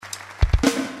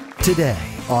Today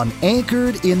on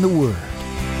Anchored in the Word.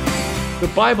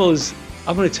 The Bible is,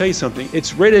 I'm going to tell you something.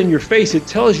 It's right in your face. It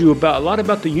tells you a lot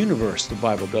about the universe, the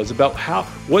Bible does, about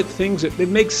what things, it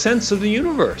makes sense of the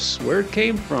universe, where it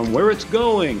came from, where it's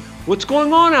going, what's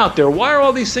going on out there. Why are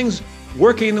all these things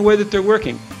working the way that they're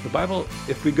working? The Bible,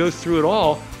 if we go through it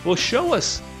all, will show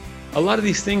us a lot of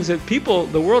these things that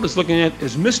the world is looking at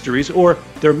as mysteries, or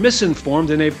they're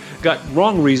misinformed and they've got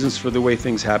wrong reasons for the way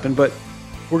things happen. But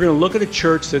we're going to look at a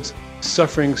church that's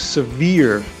suffering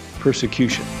severe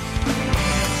persecution. But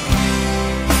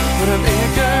I'm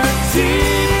anchored deep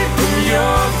in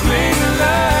your clean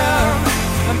love.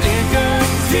 I'm anchored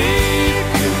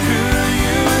deep in who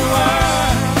you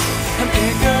are. I'm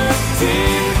anchored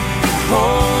deep in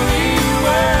holy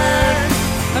word.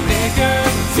 I'm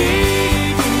anchored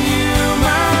deep in you,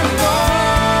 my Lord.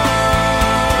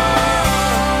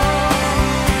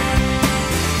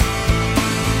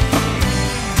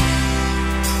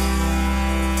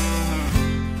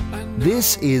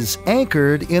 This is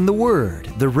Anchored in the Word,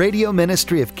 the radio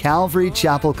ministry of Calvary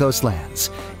Chapel Coastlands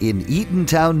in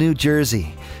Eatontown, New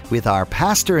Jersey, with our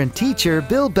pastor and teacher,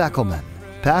 Bill Beckelman.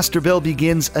 Pastor Bill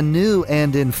begins a new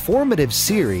and informative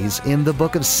series in the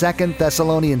book of 2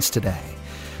 Thessalonians today.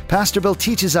 Pastor Bill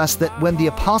teaches us that when the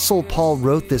Apostle Paul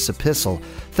wrote this epistle,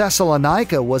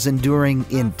 Thessalonica was enduring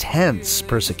intense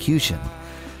persecution.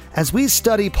 As we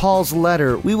study Paul's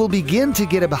letter, we will begin to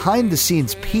get a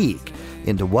behind-the-scenes peek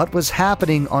into what was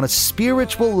happening on a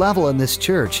spiritual level in this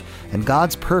church and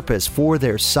God's purpose for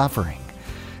their suffering.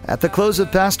 At the close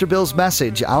of Pastor Bill's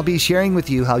message, I'll be sharing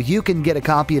with you how you can get a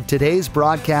copy of today's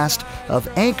broadcast of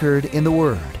Anchored in the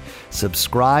Word.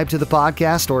 Subscribe to the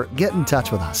podcast or get in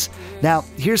touch with us. Now,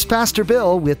 here's Pastor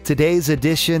Bill with today's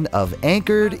edition of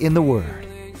Anchored in the Word.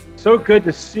 So good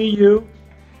to see you.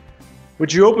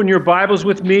 Would you open your Bibles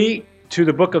with me to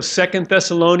the book of 2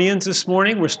 Thessalonians this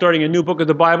morning? We're starting a new book of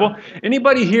the Bible.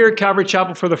 Anybody here at Calvary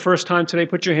Chapel for the first time today?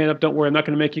 Put your hand up. Don't worry, I'm not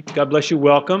going to make you. God bless you.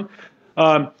 Welcome.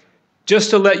 Just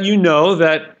to let you know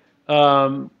that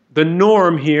the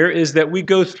norm here is that we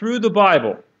go through the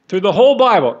Bible, through the whole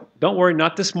Bible. Don't worry,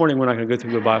 not this morning. We're not going to go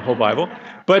through the whole Bible.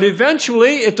 But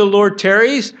eventually, if the Lord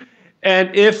tarries,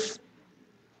 and if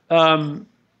enough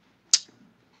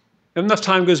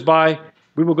time goes by,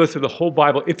 we will go through the whole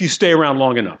Bible if you stay around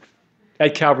long enough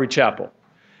at Calvary Chapel.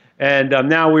 And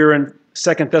now we're in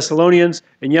 2 Thessalonians,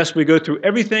 and yes, we go through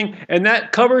everything, and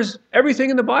that covers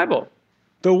everything in the Bible.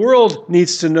 The world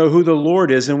needs to know who the Lord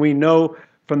is, and we know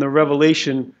from the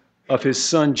revelation of his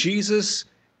Son Jesus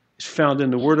is found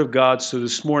in the Word of God. So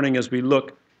this morning, as we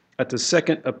look at the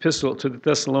second epistle to the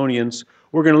Thessalonians,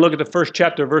 we're going to look at the first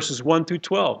chapter, verses 1 through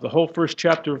 12, the whole first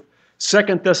chapter of 2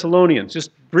 Thessalonians.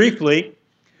 Just briefly,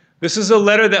 this is a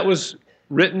letter that was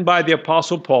written by the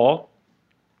Apostle Paul,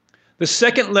 the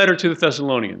second letter to the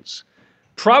Thessalonians.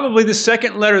 Probably the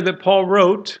second letter that Paul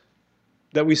wrote,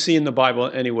 that we see in the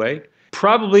Bible anyway,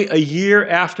 probably a year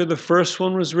after the first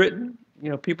one was written.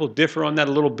 You know, people differ on that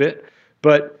a little bit,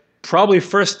 but probably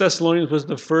 1 Thessalonians was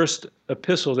the first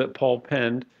epistle that Paul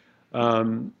penned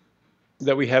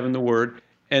that we have in the Word,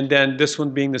 and then this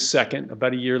one being the second,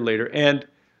 about a year later. And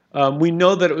we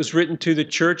know that it was written to the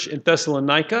church in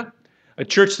Thessalonica, a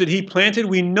church that he planted.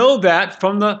 We know that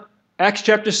from the Acts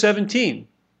chapter 17.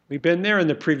 We've been there in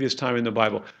the previous time in the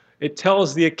Bible. It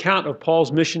tells the account of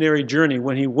Paul's missionary journey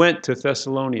when he went to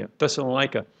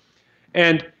Thessalonica.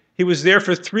 And he was there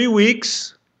for 3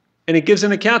 weeks, and it gives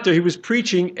an account there. He was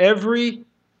preaching every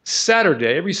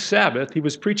Saturday, every Sabbath, he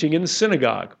was preaching in the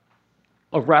synagogue.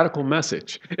 A radical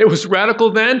message. It was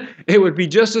radical then. It would be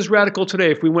just as radical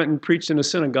today if we went and preached in a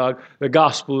synagogue the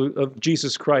gospel of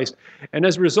Jesus Christ. And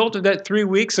as a result of that 3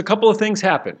 weeks, a couple of things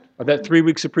happened, of that 3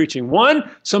 weeks of preaching.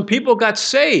 One, some people got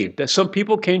saved. Some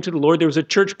people came to the Lord. There was a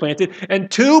church planted.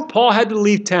 And two, Paul had to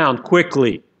leave town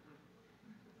quickly.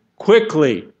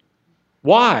 Quickly.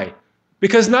 Why?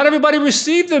 Because not everybody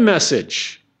received the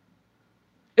message.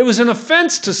 It was an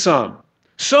offense to some.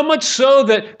 So much so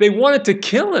that they wanted to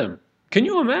kill him. Can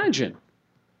you imagine?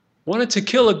 Wanted to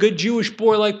kill a good Jewish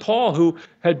boy like Paul, who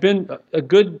had been a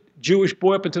good Jewish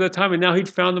boy up until that time, and now he'd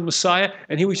found the Messiah,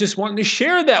 and he was just wanting to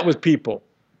share that with people.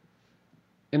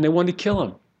 And they wanted to kill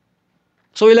him.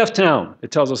 So he left town,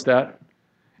 it tells us that.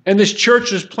 And this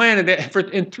church was planted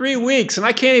in 3 weeks, and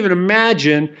I can't even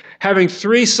imagine having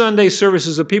 3 Sunday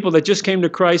services of people that just came to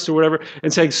Christ or whatever,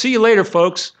 and saying, see you later,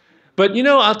 folks. But, you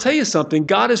know, I'll tell you something,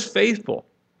 God is faithful.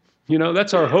 You know,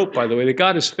 that's our hope, by the way, that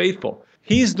God is faithful.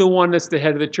 He's the one that's the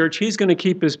head of the church. He's going to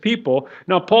keep his people.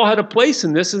 Now, Paul had a place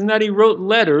in this, in that he wrote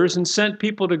letters and sent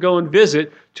people to go and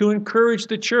visit to encourage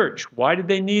the church. Why did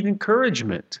they need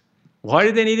encouragement? Why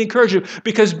did they need encouragement?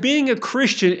 Because being a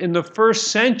Christian in the first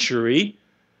century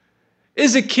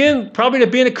is akin probably to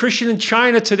being a Christian in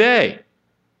China today.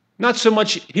 Not so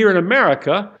much here in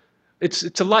America.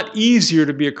 It's a lot easier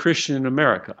to be a Christian in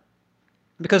America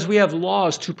because we have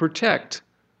laws to protect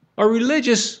our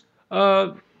religious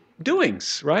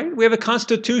doings, right? We have a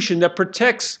constitution that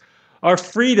protects our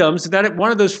freedoms. That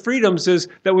one of those freedoms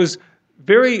that was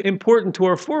very important to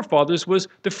our forefathers was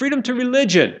the freedom to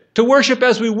religion, to worship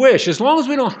as we wish. As long as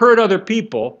we don't hurt other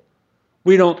people,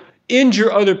 we don't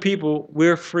injure other people,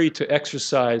 we're free to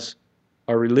exercise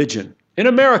our religion in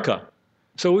America.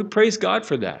 So we praise God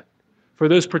for that, for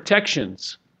those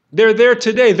protections. They're there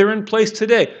today. They're in place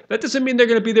today. That doesn't mean they're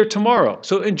going to be there tomorrow.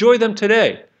 So enjoy them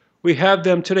today. We have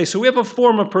them today. So we have a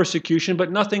form of persecution,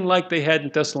 but nothing like they had in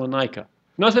Thessalonica.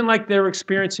 Nothing like they're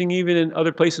experiencing even in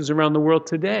other places around the world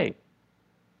today.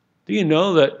 Do you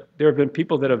know that there have been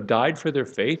people that have died for their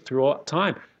faith throughout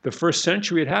time? The first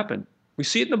century it happened. We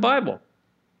see it in the Bible.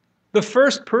 The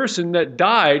first person that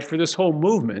died for this whole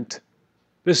movement,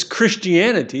 this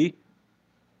Christianity,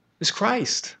 is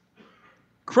Christ.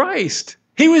 Christ.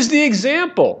 He was the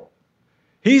example.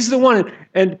 He's the one.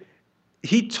 And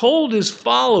he told his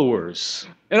followers,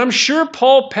 and I'm sure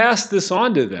Paul passed this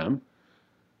on to them,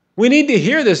 we need to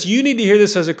hear this. You need to hear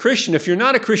this as a Christian. If you're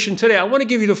not a Christian today, I want to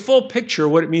give you the full picture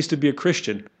of what it means to be a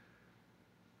Christian.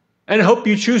 And I hope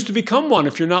you choose to become one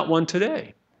if you're not one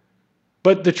today.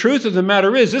 But the truth of the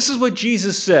matter is, this is what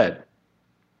Jesus said.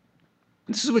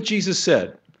 This is what Jesus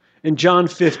said. In John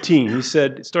 15, he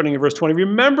said, starting in verse 20,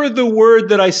 remember the word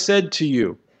that I said to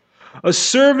you. A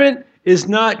servant is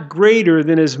not greater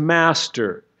than his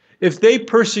master. If they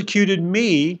persecuted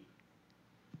me,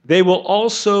 they will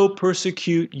also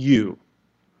persecute you.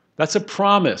 That's a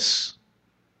promise.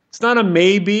 It's not a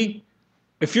maybe.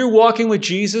 If you're walking with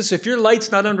Jesus, if your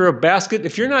light's not under a basket,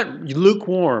 if you're not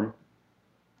lukewarm,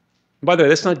 by the way,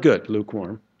 that's not good,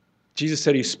 lukewarm. Jesus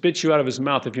said he spits you out of his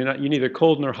mouth if you're neither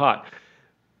cold nor hot.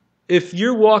 If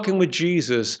you're walking with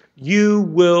Jesus, you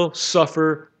will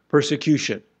suffer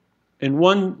persecution in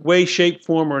one way, shape,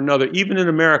 form, or another, even in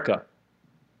America.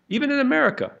 Even in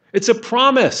America. It's a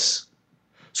promise.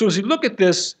 So as you look at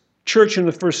this church in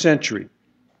the first century,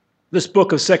 this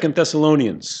book of 2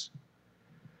 Thessalonians,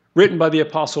 written by the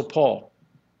Apostle Paul,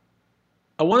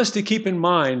 I want us to keep in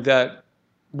mind that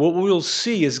what we'll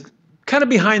see is kind of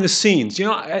behind the scenes. You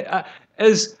know,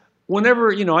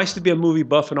 whenever, I used to be a movie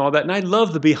buff and all that, and I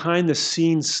love the behind the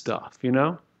scenes stuff,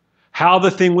 how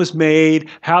the thing was made,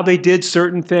 how they did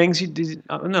certain things.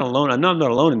 I'm not alone. I'm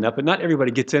not alone in that, but not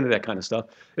everybody gets into that kind of stuff.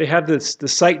 They have the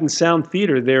Sight and Sound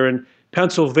Theater there in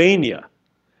Pennsylvania,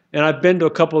 and I've been to a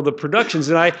couple of the productions,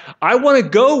 and I want to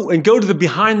go to the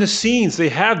behind the scenes. They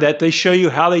have that. They show you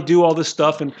how they do all this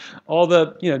stuff and all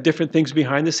the different things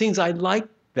behind the scenes. I like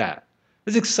that.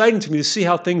 It's exciting to me to see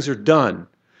how things are done.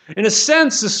 In a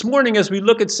sense, this morning, as we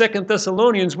look at 2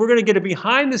 Thessalonians, we're going to get a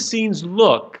behind the scenes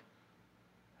look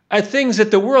at things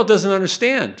that the world doesn't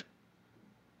understand.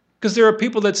 Because there are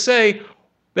people that say,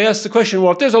 they ask the question,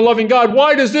 well, if there's a loving God,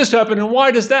 why does this happen and why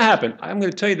does that happen? I'm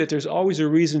going to tell you that there's always a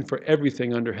reason for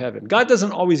everything under heaven. God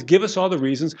doesn't always give us all the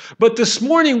reasons, but this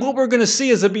morning what we're going to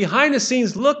see is a behind the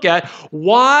scenes look at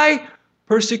why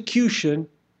persecution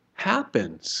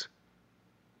happens.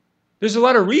 There's a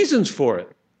lot of reasons for it.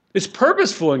 It's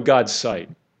purposeful in God's sight.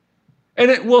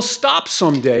 And it will stop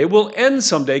someday. It will end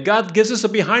someday. God gives us a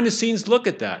behind-the-scenes look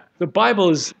at that. The Bible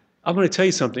is, I'm going to tell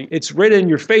you something. It's right in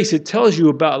your face. It tells you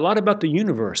a lot about the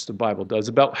universe, the Bible does,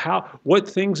 about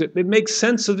it makes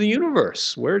sense of the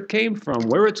universe, where it came from,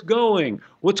 where it's going,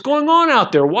 what's going on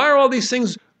out there. Why are all these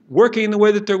things working the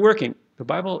way that they're working? The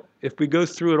Bible, if we go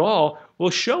through it all, will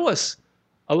show us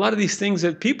a lot of these things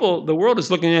that the world is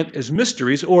looking at as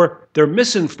mysteries, or they're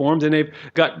misinformed and they've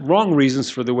got wrong reasons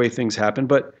for the way things happen.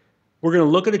 But we're going to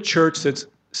look at a church that's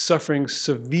suffering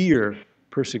severe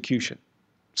persecution.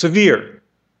 Severe.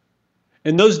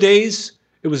 In those days,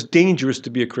 it was dangerous to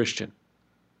be a Christian.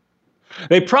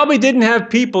 They probably didn't have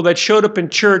people that showed up in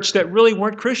church that really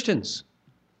weren't Christians.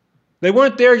 They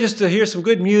weren't there just to hear some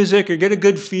good music or get a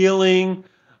good feeling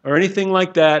or anything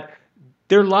like that.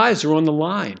 Their lives are on the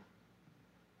line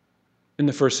in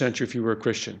the first century if you were a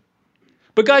Christian.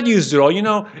 But God used it all.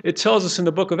 It tells us in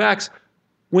the book of Acts,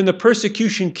 when the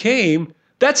persecution came,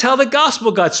 that's how the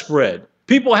gospel got spread.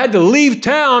 People had to leave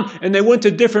town and they went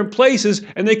to different places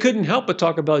and they couldn't help but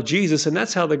talk about Jesus, and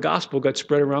that's how the gospel got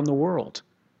spread around the world.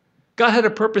 God had a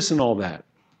purpose in all that.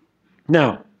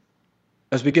 Now,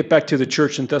 as we get back to the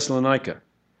church in Thessalonica,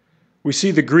 we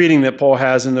see the greeting that Paul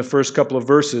has in the first couple of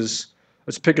verses.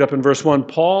 Let's pick it up in verse 1.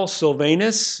 Paul,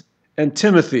 Silvanus, and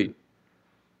Timothy.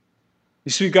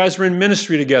 These three guys were in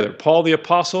ministry together. Paul the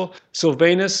apostle,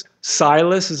 Silvanus,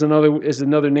 Silas is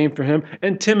another name for him,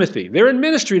 and Timothy. They're in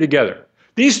ministry together.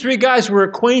 These three guys were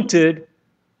acquainted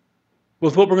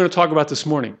with what we're going to talk about this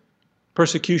morning,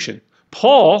 persecution.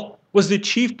 Paul was the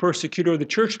chief persecutor of the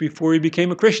church before he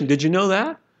became a Christian. Did you know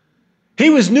that? He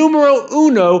was numero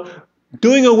uno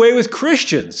doing away with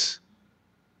Christians,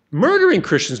 murdering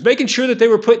Christians, making sure that they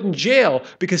were put in jail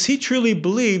because he truly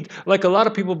believed, like a lot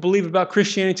of people believe about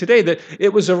Christianity today, that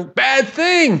it was a bad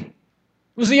thing. It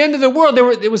was the end of the world.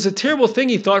 It was a terrible thing,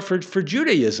 he thought, for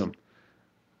Judaism.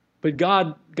 But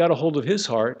God got a hold of his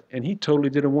heart, and he totally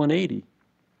did a 180.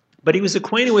 But he was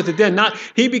acquainted with it then.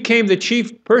 He became the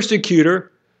chief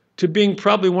persecutor to being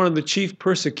probably one of the chief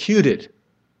persecuted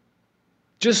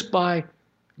just by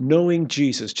knowing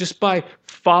Jesus, just by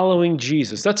following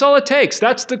Jesus. That's all it takes.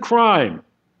 That's the crime,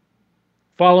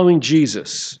 following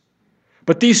Jesus.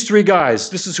 But these three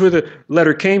guys, this is where the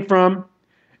letter came from.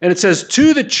 And it says,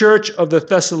 to the church of the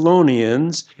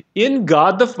Thessalonians, in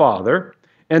God the Father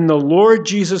and the Lord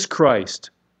Jesus Christ.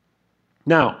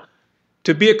 Now,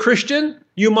 to be a Christian,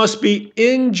 you must be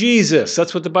in Jesus.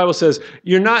 That's what the Bible says.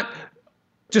 You're not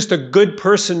just a good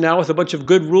person now with a bunch of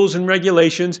good rules and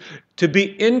regulations. To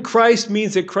be in Christ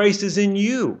means that Christ is in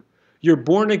you. You're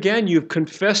born again. You've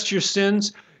confessed your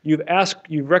sins. You've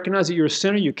recognized that you're a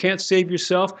sinner. You can't save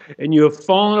yourself. And you have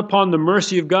fallen upon the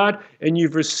mercy of God. And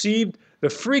you've received the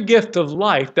free gift of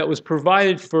life that was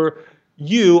provided for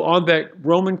you on that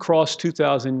Roman cross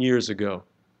 2,000 years ago.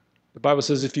 The Bible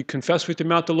says if you confess with your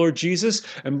mouth the Lord Jesus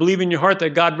and believe in your heart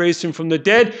that God raised him from the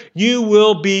dead, you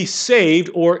will be saved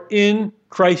or in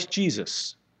Christ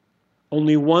Jesus.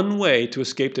 Only one way to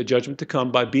escape the judgment to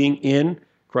come, by being in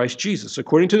Christ Jesus,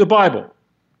 according to the Bible.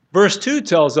 Verse 2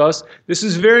 tells us this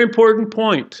is a very important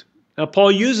point. Now,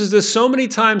 Paul uses this so many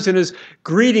times in his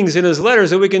greetings, in his letters,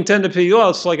 that we can tend to think, oh,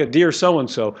 it's like a dear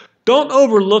so-and-so. Don't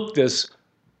overlook this.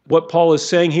 What Paul is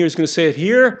saying here, he's going to say it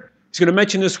here. He's going to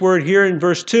mention this word here in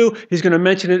verse 2. He's going to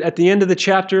mention it at the end of the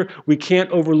chapter. We can't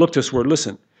overlook this word.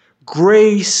 Listen.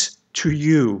 Grace to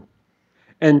you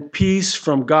and peace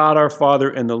from God our Father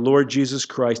and the Lord Jesus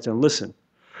Christ. And listen,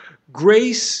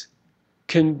 grace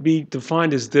can be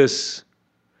defined as this.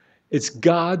 It's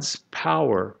God's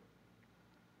power.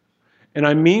 And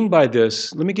I mean by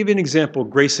this, let me give you an example of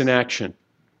grace in action.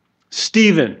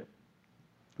 Stephen,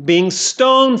 being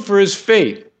stoned for his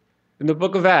faith in the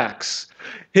book of Acts.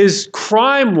 His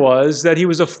crime was that he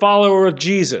was a follower of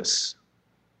Jesus.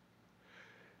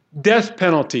 Death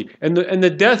penalty. And the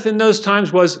death in those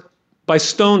times was by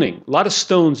stoning. A lot of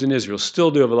stones in Israel.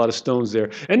 Still do have a lot of stones there.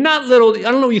 And not little,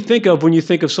 I don't know what you think of when you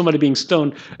think of somebody being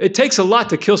stoned. It takes a lot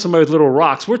to kill somebody with little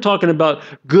rocks. We're talking about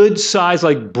good size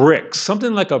like bricks.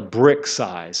 Something like a brick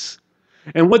size.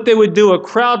 And what they would do, a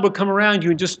crowd would come around you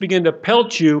and just begin to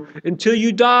pelt you until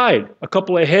you died. A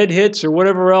couple of head hits or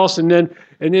whatever else. And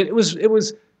it was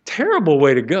a terrible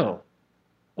way to go.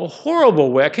 A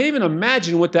horrible way. I can't even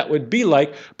imagine what that would be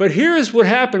like. But here is what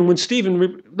happened when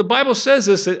Stephen, the Bible says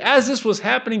this, that as this was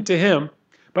happening to him,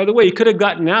 by the way, he could have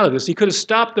gotten out of this. He could have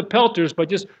stopped the pelters by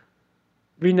just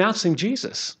renouncing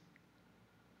Jesus.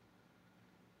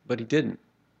 But he didn't.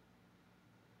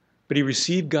 But he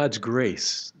received God's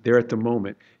grace there at the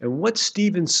moment. And what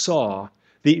Stephen saw,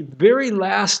 the very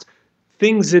last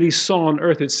things that he saw on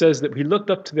earth, it says that he looked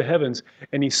up to the heavens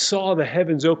and he saw the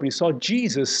heavens open. He saw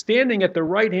Jesus standing at the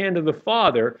right hand of the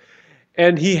Father.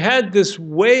 And he had this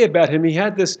way about him.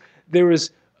 There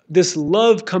was this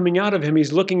love coming out of him.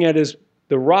 He's looking at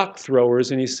the rock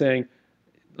throwers and he's saying,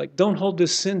 like, don't hold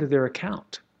this sin to their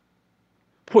account.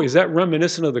 Boy, is that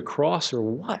reminiscent of the cross or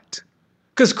what?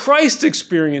 Because Christ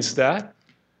experienced that.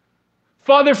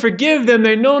 Father, forgive them.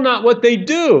 They know not what they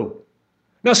do.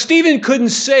 Now, Stephen couldn't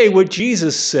say what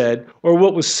Jesus said or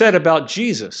what was said about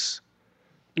Jesus.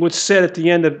 What's said at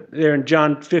the end of there in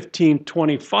John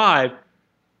 15:25,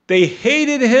 they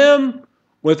hated him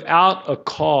without a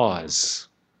cause.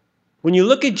 When you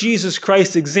look at Jesus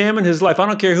Christ, examine his life. I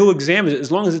don't care who examines it,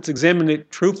 as long as it's examined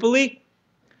it truthfully.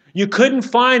 You couldn't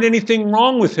find anything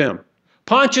wrong with him.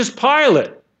 Pontius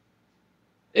Pilate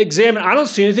examined, I don't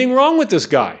see anything wrong with this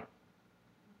guy.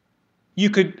 You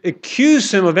could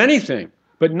accuse him of anything,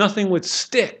 but nothing would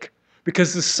stick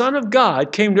because the Son of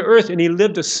God came to earth and he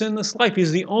lived a sinless life.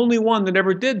 He's the only one that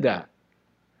ever did that.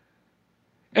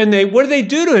 And what do they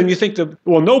do to him? You think,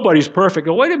 well, nobody's perfect.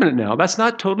 Oh, wait a minute now. That's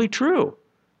not totally true.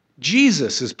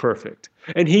 Jesus is perfect.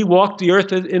 And he walked the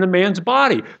earth in a man's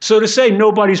body. So to say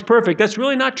nobody's perfect, that's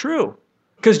really not true.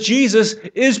 Because Jesus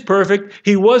is perfect.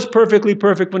 He was perfectly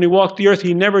perfect when he walked the earth.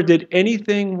 He never did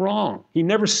anything wrong. He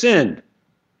never sinned.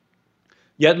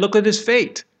 Yet look at his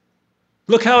fate.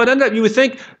 Look how it ended up. You would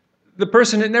think the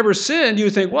person that never sinned, you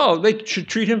would think, well, they should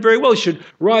treat him very well. He should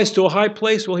rise to a high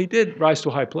place. Well, he did rise to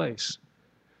a high place.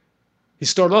 He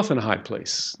started off in a high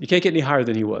place. You can't get any higher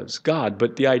than he was, God.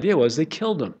 But the idea was they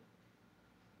killed him.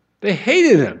 They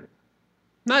hated him.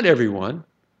 Not everyone.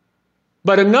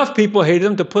 But enough people hated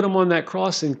him to put him on that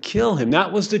cross and kill him.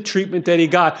 That was the treatment that he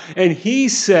got. And he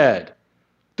said,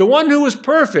 the one who was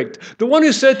perfect, the one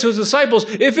who said to his disciples,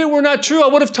 if it were not true, I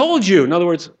would have told you. In other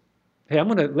words, hey, I'm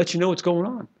going to let you know what's going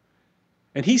on.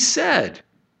 And he said,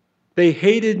 they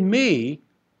hated me,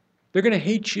 they're going to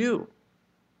hate you.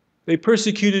 They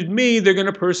persecuted me, they're going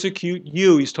to persecute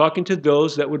you. He's talking to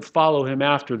those that would follow him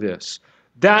after this.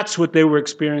 That's what they were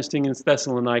experiencing in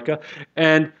Thessalonica.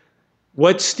 And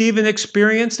what Stephen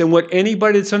experienced and what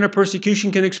anybody that's under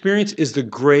persecution can experience is the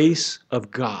grace of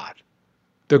God.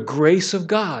 The grace of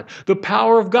God, the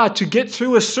power of God to get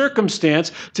through a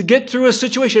circumstance, to get through a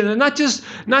situation, and not just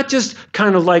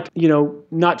kind of like,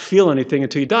 not feel anything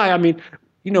until you die. I mean,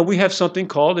 we have something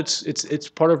called, it's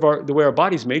part of the way our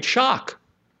body's made, shock.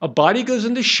 A body goes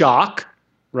into shock,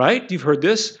 right? You've heard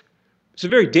this. It's a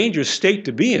very dangerous state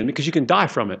to be in because you can die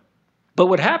from it. But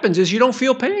what happens is you don't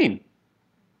feel pain.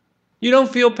 You don't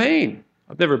feel pain.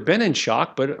 I've never been in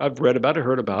shock, but I've read about it,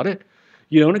 heard about it.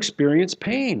 You don't experience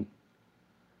pain.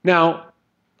 Now,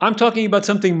 I'm talking about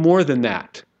something more than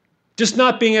that. Just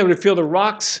not being able to feel the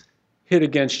rocks hit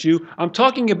against you. I'm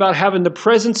talking about having the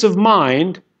presence of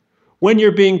mind when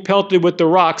you're being pelted with the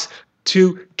rocks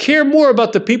to care more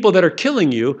about the people that are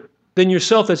killing you than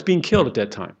yourself that's being killed at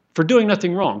that time for doing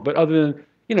nothing wrong. But other than,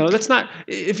 that's not,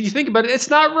 if you think about it, it's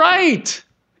not right.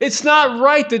 It's not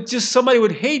right that just somebody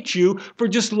would hate you for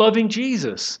just loving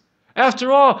Jesus.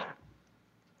 After all,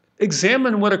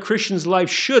 examine what a Christian's life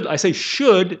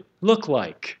should look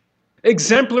like.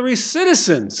 Exemplary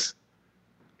citizens,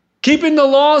 keeping the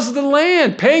laws of the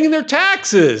land, paying their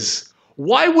taxes.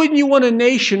 Why wouldn't you want a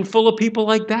nation full of people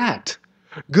like that?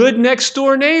 Good next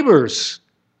door neighbors,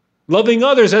 loving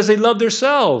others as they love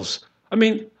themselves. I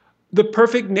mean, the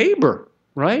perfect neighbor,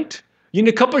 right? You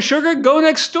need a cup of sugar? Go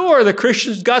next door. The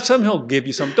Christian's got some, he'll give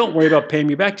you some. Don't worry about paying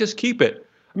me back, just keep it.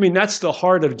 I mean, that's the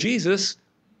heart of Jesus.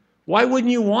 Why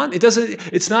wouldn't you want it?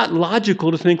 It's not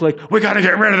logical to think like, we got to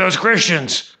get rid of those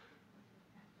Christians.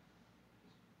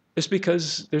 It's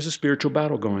because there's a spiritual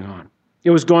battle going on.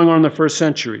 It was going on in the first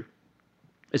century.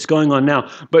 It's going on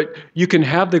now. But you can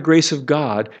have the grace of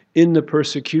God in the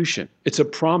persecution. It's a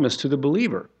promise to the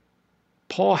believer.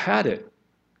 Paul had it.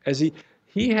 As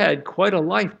he had quite a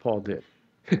life, Paul did.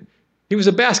 He was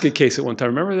a basket case at one time.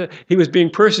 Remember that? He was being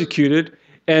persecuted,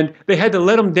 and they had to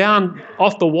let him down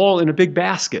off the wall in a big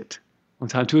basket one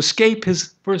time to escape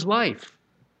for his life.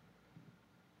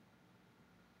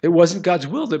 It wasn't God's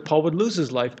will that Paul would lose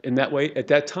his life in that way at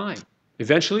that time.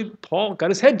 Eventually, Paul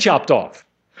got his head chopped off.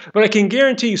 But I can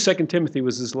guarantee you 2 Timothy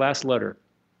was his last letter.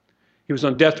 He was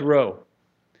on death row.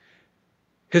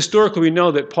 Historically, we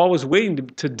know that Paul was waiting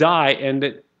to die and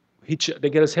that they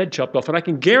get his head chopped off. And I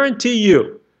can guarantee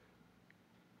you,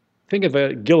 think of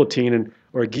a guillotine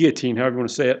or a guillotine, however you want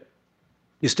to say it.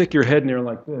 You stick your head in there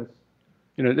like this.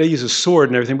 They use a sword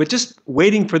and everything, but just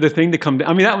waiting for the thing to come down.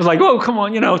 I mean, that was like, oh, come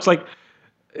on. It's like,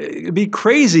 it'd be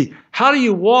crazy. How do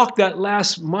you walk that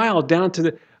last mile down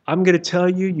to I'm going to tell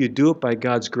you, you do it by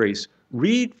God's grace.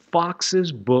 Read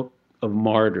Fox's Book of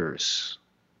Martyrs.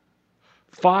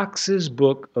 Fox's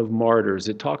Book of Martyrs.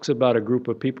 It talks about a group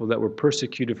of people that were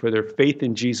persecuted for their faith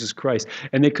in Jesus Christ.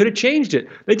 And they could have changed it.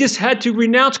 They just had to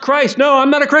renounce Christ. No, I'm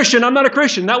not a Christian. I'm not a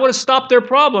Christian. That would have stopped their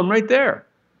problem right there.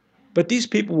 But these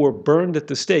people were burned at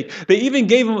the stake. They even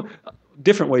gave them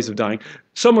different ways of dying.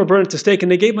 Some were burned at the stake,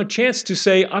 and they gave them a chance to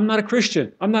say, I'm not a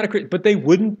Christian. I'm not a Christian. But they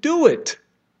wouldn't do it.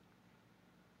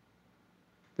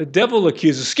 The devil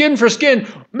accuses, skin for skin.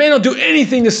 Man will do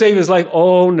anything to save his life.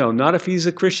 Oh, no, not if he's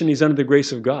a Christian. He's under the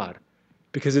grace of God.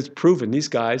 Because it's proven, these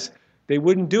guys, they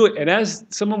wouldn't do it. And as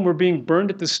some of them were being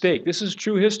burned at the stake, this is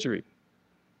true history,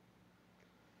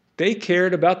 they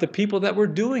cared about the people that were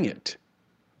doing it.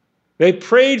 They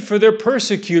prayed for their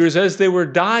persecutors as they were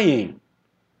dying.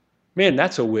 Man,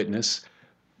 that's a witness.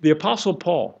 The Apostle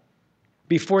Paul,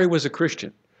 before he was a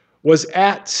Christian, was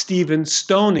at Stephen's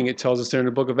stoning, it tells us there in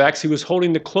the book of Acts. He was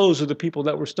holding the clothes of the people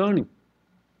that were stoning.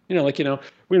 We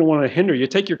don't want to hinder you.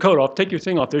 Take your coat off, take your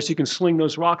thing off there so you can sling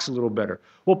those rocks a little better.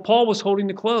 Well, Paul was holding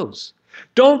the clothes.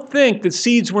 Don't think that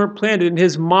seeds weren't planted in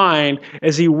his mind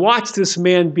as he watched this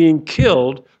man being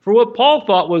killed for what Paul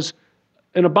thought was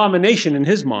an abomination in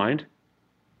his mind.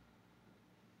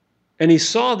 And he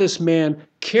saw this man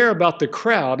care about the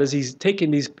crowd as he's taking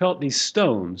these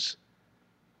stones.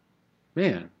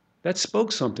 Man, that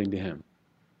spoke something to him.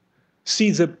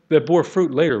 Seeds that bore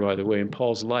fruit later, by the way, in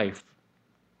Paul's life.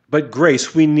 But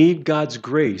grace, we need God's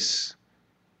grace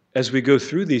as we go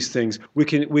through these things. We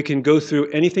can go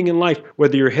through anything in life,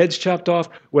 whether your head's chopped off,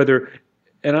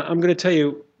 and I'm going to tell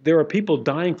you, there are people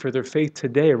dying for their faith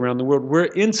today around the world.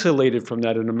 We're insulated from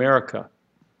that in America.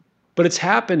 But it's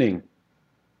happening.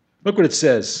 Look what it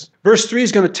says. Verse 3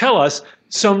 is going to tell us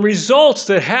some results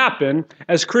that happen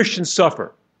as Christians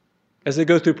suffer, as they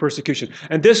go through persecution.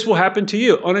 And this will happen to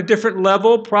you on a different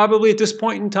level, probably at this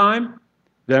point in time.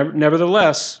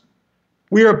 Nevertheless,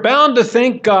 we are bound to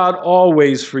thank God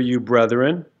always for you,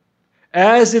 brethren,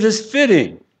 as it is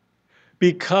fitting,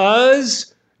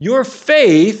 because your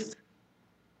faith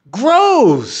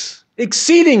grows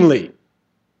exceedingly.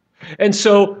 And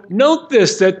so note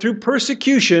this, that through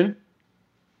persecution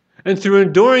and through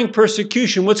enduring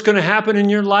persecution, what's going to happen in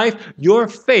your life? Your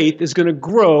faith is going to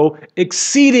grow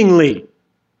exceedingly.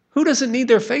 Who doesn't need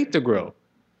their faith to grow?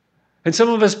 And some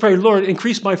of us pray, Lord,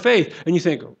 increase my faith. And you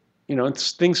think,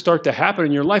 things start to happen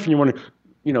in your life and you want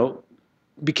to,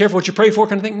 be careful what you pray for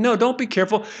kind of thing. No, don't be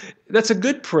careful. That's a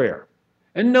good prayer.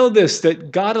 And know this,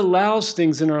 that God allows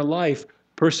things in our life,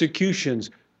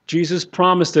 persecutions. Jesus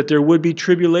promised that there would be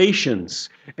tribulations.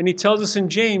 And he tells us in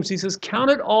James, he says, count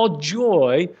it all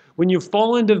joy when you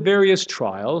fall into various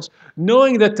trials,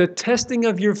 knowing that the testing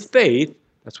of your faith,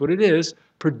 that's what it is,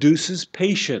 produces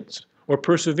patience or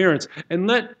perseverance. And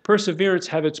let perseverance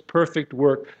have its perfect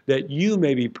work, that you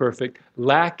may be perfect,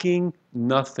 lacking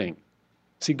nothing.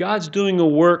 See, God's doing a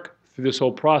work through this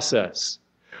whole process.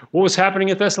 What was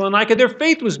happening at Thessalonica? Their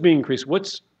faith was being increased.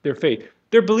 What's their faith?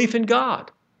 Their belief in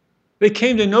God. They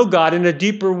came to know God in a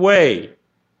deeper way,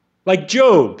 like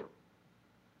Job.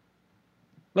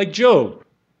 Like Job.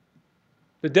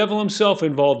 The devil himself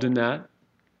involved in that.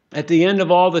 At the end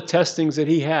of all the testings that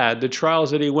he had, the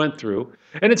trials that he went through,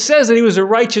 and it says that he was a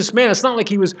righteous man. It's not like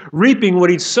he was reaping what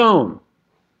he'd sown. The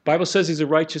Bible says he's a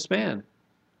righteous man.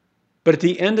 But at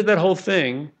the end of that whole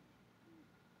thing,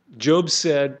 Job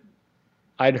said,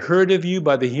 I'd heard of you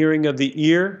by the hearing of the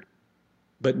ear,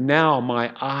 but now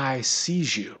my eye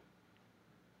sees you.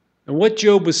 And what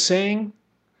Job was saying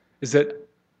is that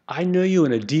I know you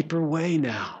in a deeper way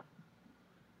now.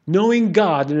 Knowing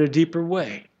God in a deeper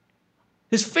way.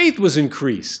 His faith was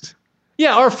increased.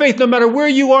 Yeah, our faith, no matter where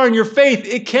you are in your faith,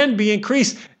 it can be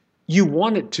increased. You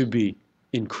want it to be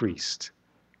increased.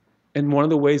 And one of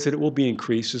the ways that it will be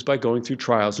increased is by going through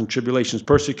trials and tribulations,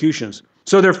 persecutions.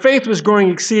 So their faith was growing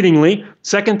exceedingly.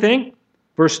 Second thing,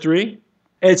 verse 3,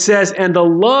 it says, and the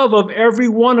love of every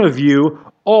one of you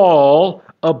all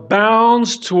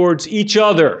abounds towards each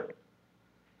other.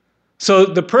 So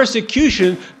the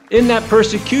persecution, in that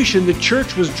persecution, the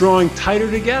church was drawing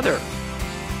tighter together.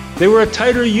 They were a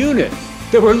tighter unit.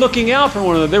 They were looking out for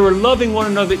one another. They were loving one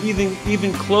another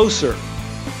even closer.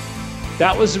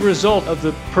 That was the result of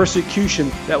the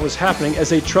persecution that was happening as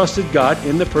they trusted God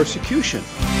in the persecution.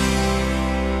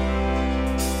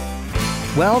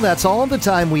 Well, that's all the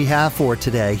time we have for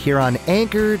today here on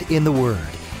Anchored in the Word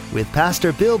with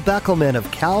Pastor Bill Beckelman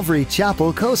of Calvary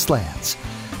Chapel Coastlands.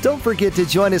 Don't forget to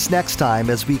join us next time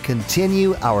as we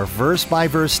continue our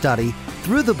verse-by-verse study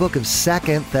through the book of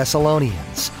 2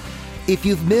 Thessalonians. If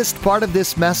you've missed part of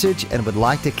this message and would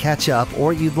like to catch up,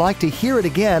 or you'd like to hear it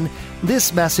again,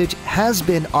 this message has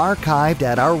been archived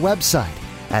at our website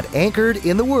at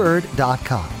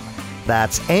anchoredintheword.com.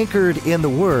 That's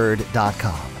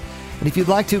anchoredintheword.com. And if you'd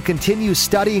like to continue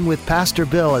studying with Pastor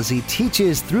Bill as he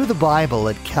teaches through the Bible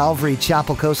at Calvary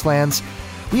Chapel Coastlands,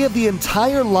 we have the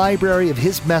entire library of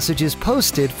his messages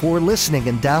posted for listening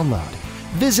and download.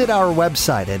 Visit our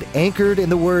website at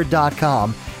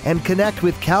anchoredintheword.com and connect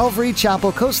with Calvary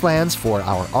Chapel Coastlands for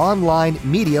our online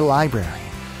media library.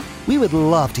 We would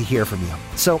love to hear from you.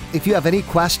 So if you have any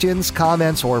questions,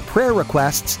 comments, or prayer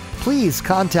requests, please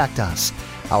contact us.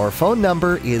 Our phone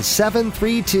number is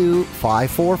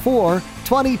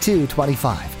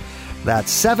 732-544-2225.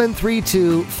 That's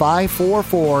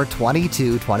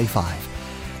 732-544-2225.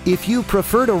 If you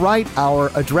prefer to write, our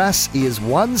address is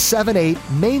 178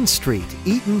 Main Street,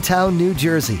 Eatontown, New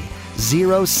Jersey,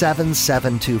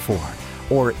 07724.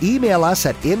 Or email us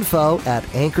at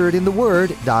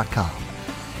info@anchoredintheword.com.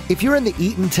 If you're in the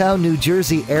Eatontown, New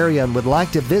Jersey area and would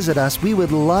like to visit us, we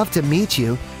would love to meet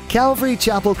you. Calvary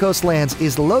Chapel Coastlands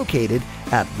is located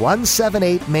at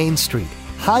 178 Main Street,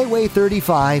 Highway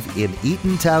 35 in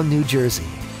Eatontown, New Jersey.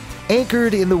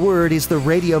 Anchored in the Word is the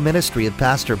radio ministry of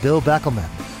Pastor Bill Beckelman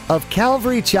of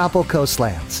Calvary Chapel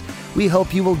Coastlands. We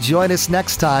hope you will join us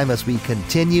next time as we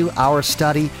continue our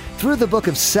study through the book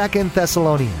of 2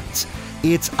 Thessalonians.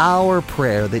 It's our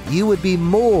prayer that you would be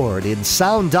moored in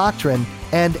sound doctrine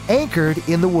and anchored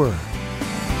in the Word.